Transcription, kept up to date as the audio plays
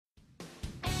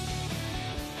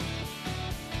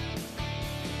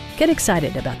Get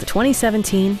excited about the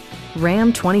 2017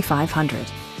 Ram 2500.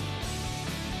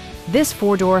 This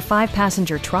four-door,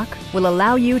 five-passenger truck will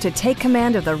allow you to take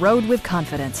command of the road with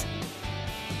confidence.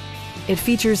 It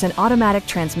features an automatic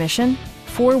transmission,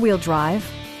 four-wheel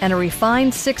drive, and a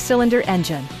refined six-cylinder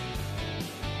engine.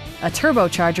 A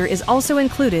turbocharger is also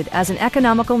included as an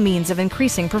economical means of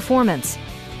increasing performance.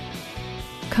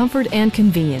 Comfort and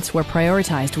convenience were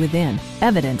prioritized within,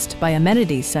 evidenced by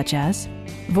amenities such as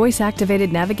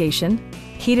voice-activated navigation,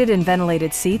 heated and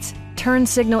ventilated seats, turn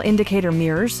signal indicator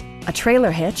mirrors, a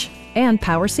trailer hitch, and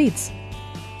power seats.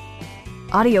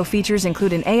 Audio features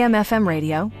include an AM/FM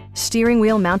radio, steering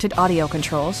wheel mounted audio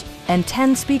controls, and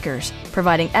 10 speakers,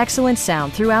 providing excellent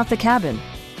sound throughout the cabin.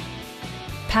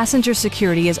 Passenger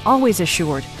security is always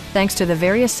assured thanks to the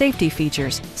various safety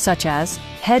features such as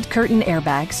head curtain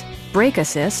airbags, brake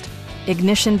assist,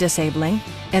 ignition disabling,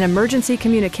 an emergency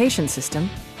communication system,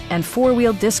 and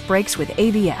four-wheel disc brakes with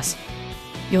ABS.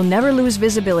 You'll never lose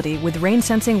visibility with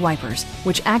rain-sensing wipers,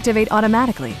 which activate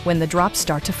automatically when the drops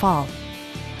start to fall.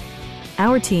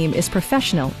 Our team is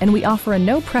professional and we offer a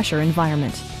no-pressure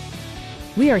environment.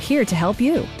 We are here to help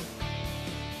you.